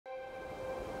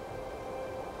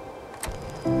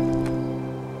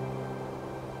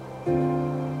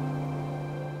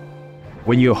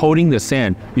When you're holding the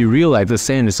sand, you realize the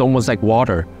sand is almost like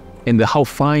water, and how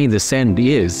fine the sand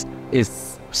is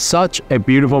such a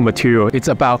beautiful material. It's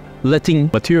about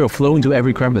letting material flow into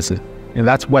every crevice, and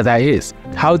that's what that is.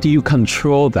 How do you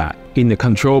control that in a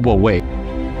controllable way?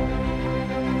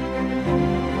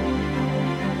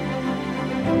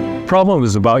 Problem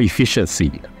is about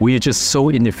efficiency. We are just so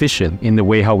inefficient in the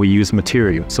way how we use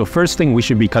material. So first thing we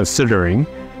should be considering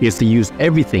is to use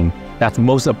everything that's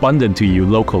most abundant to you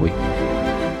locally.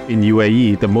 In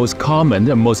UAE, the most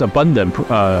common and most abundant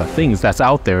things that's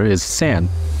out there is sand.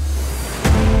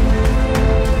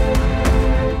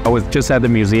 I was just at the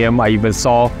museum. I even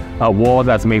saw a wall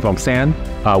that's made from sand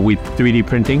with 3D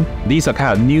printing. These are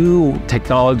kind of new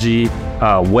technology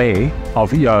way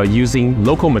of using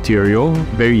local material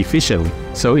very efficiently.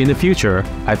 So in the future,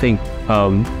 I think,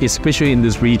 especially in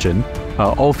this region,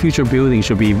 all future buildings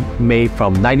should be made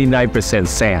from 99%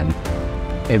 sand.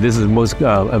 And this is the most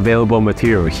available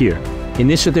material here.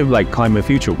 Initiative like Climate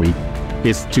Future Week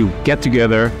is to get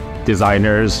together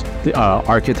designers,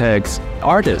 architects,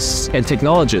 artists, and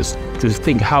technologists to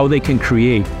think how they can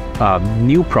create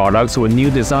new products or new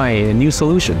design and new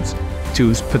solutions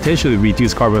to potentially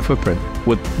reduce carbon footprint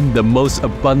with the most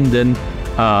abundant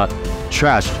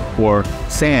trash or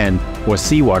sand or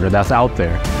seawater that's out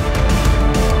there.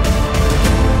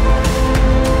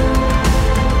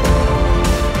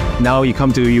 Now you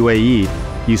come to UAE,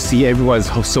 you see everyone's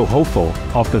so hopeful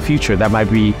of the future that might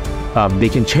be, they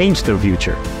can change their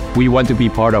future. We want to be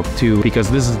part of too, because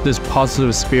this is this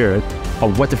positive spirit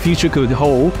of what the future could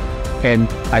hold. And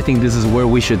I think this is where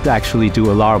we should actually do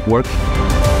a lot of work.